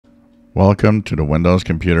Welcome to the Windows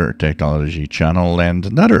Computer Technology channel, and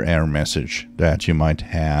another error message that you might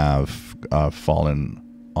have fallen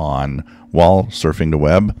on while surfing the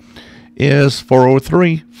web is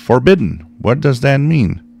 403 forbidden. What does that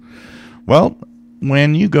mean? Well,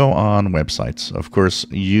 when you go on websites, of course,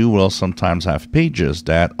 you will sometimes have pages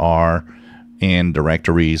that are in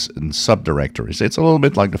directories and subdirectories. It's a little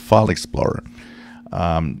bit like the File Explorer.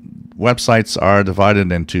 Websites are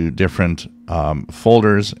divided into different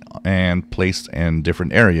folders and placed in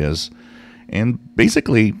different areas. And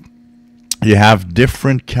basically, you have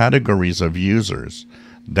different categories of users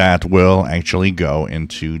that will actually go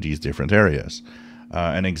into these different areas.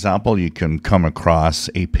 An example, you can come across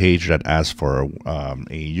a page that asks for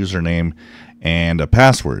a username and a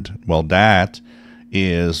password. Well, that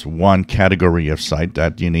is one category of site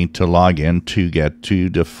that you need to log in to get to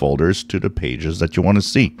the folders, to the pages that you want to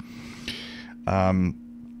see.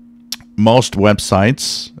 Most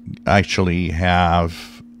websites actually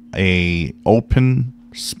have a open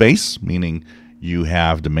space, meaning you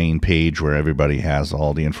have the main page where everybody has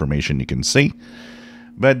all the information you can see.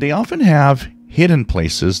 But they often have hidden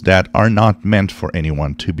places that are not meant for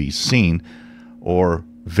anyone to be seen, or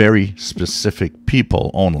very specific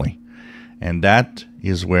people only. And that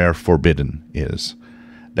is where forbidden is.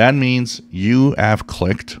 That means you have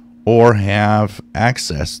clicked or have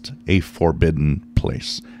accessed a forbidden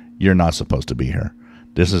place. You're not supposed to be here.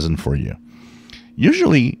 This isn't for you.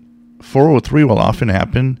 Usually, 403 will often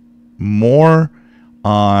happen more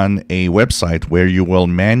on a website where you will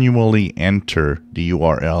manually enter the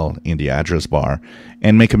URL in the address bar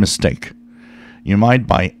and make a mistake. You might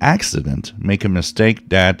by accident make a mistake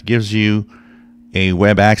that gives you a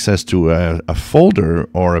web access to a folder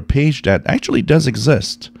or a page that actually does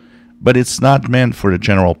exist, but it's not meant for the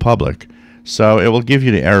general public. So it will give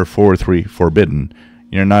you the error 403 forbidden.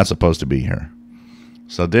 You're not supposed to be here.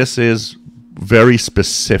 So this is very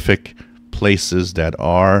specific places that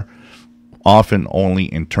are often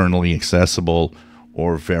only internally accessible,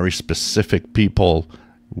 or very specific people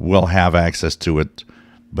will have access to it,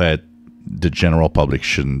 but the general public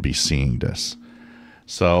shouldn't be seeing this.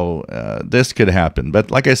 So this could happen.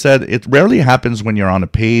 But like I said, it rarely happens when you're on a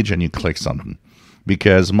page and you click something,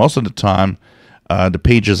 because most of the time the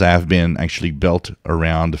pages have been actually built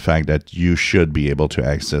around the fact that you should be able to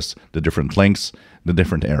access the different links, the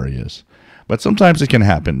different areas. But sometimes it can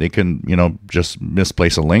happen. They can, just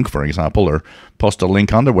misplace a link, for example, or post a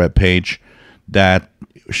link on the web page that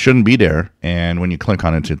shouldn't be there. And when you click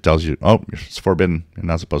on it, it tells you, oh, it's forbidden. You're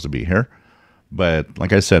not supposed to be here. But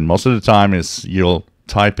like I said, most of the time is you'll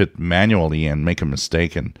type it manually and make a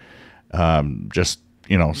mistake and just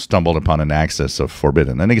stumbled upon an access of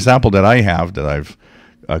forbidden. An example that I have that I've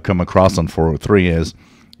come across on 403 is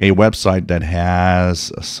a website that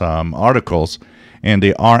has some articles, and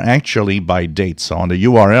they are actually by date. So on the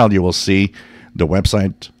URL, you will see the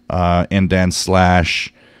website and then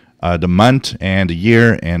slash the month and the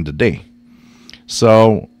year and the day.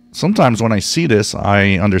 So sometimes when I see this,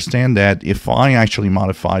 I understand that if I actually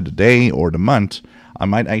modify the day or the month, I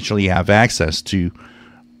might actually have access to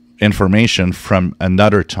information from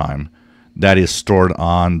another time that is stored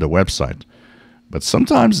on the website. But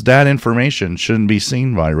sometimes that information shouldn't be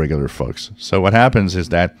seen by regular folks. So what happens is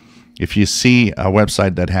that if you see a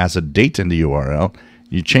website that has a date in the URL,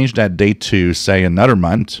 you change that date to, say, another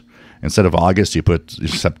month. Instead of August, you put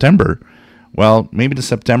September. Well, maybe the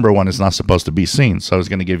September one is not supposed to be seen, so it's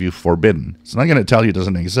going to give you forbidden. It's not going to tell you it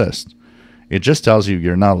doesn't exist. It just tells you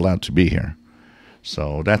you're not allowed to be here.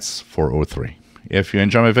 So that's 403. If you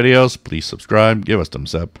enjoy my videos, please subscribe, give us a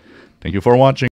thumbs up. Thank you for watching.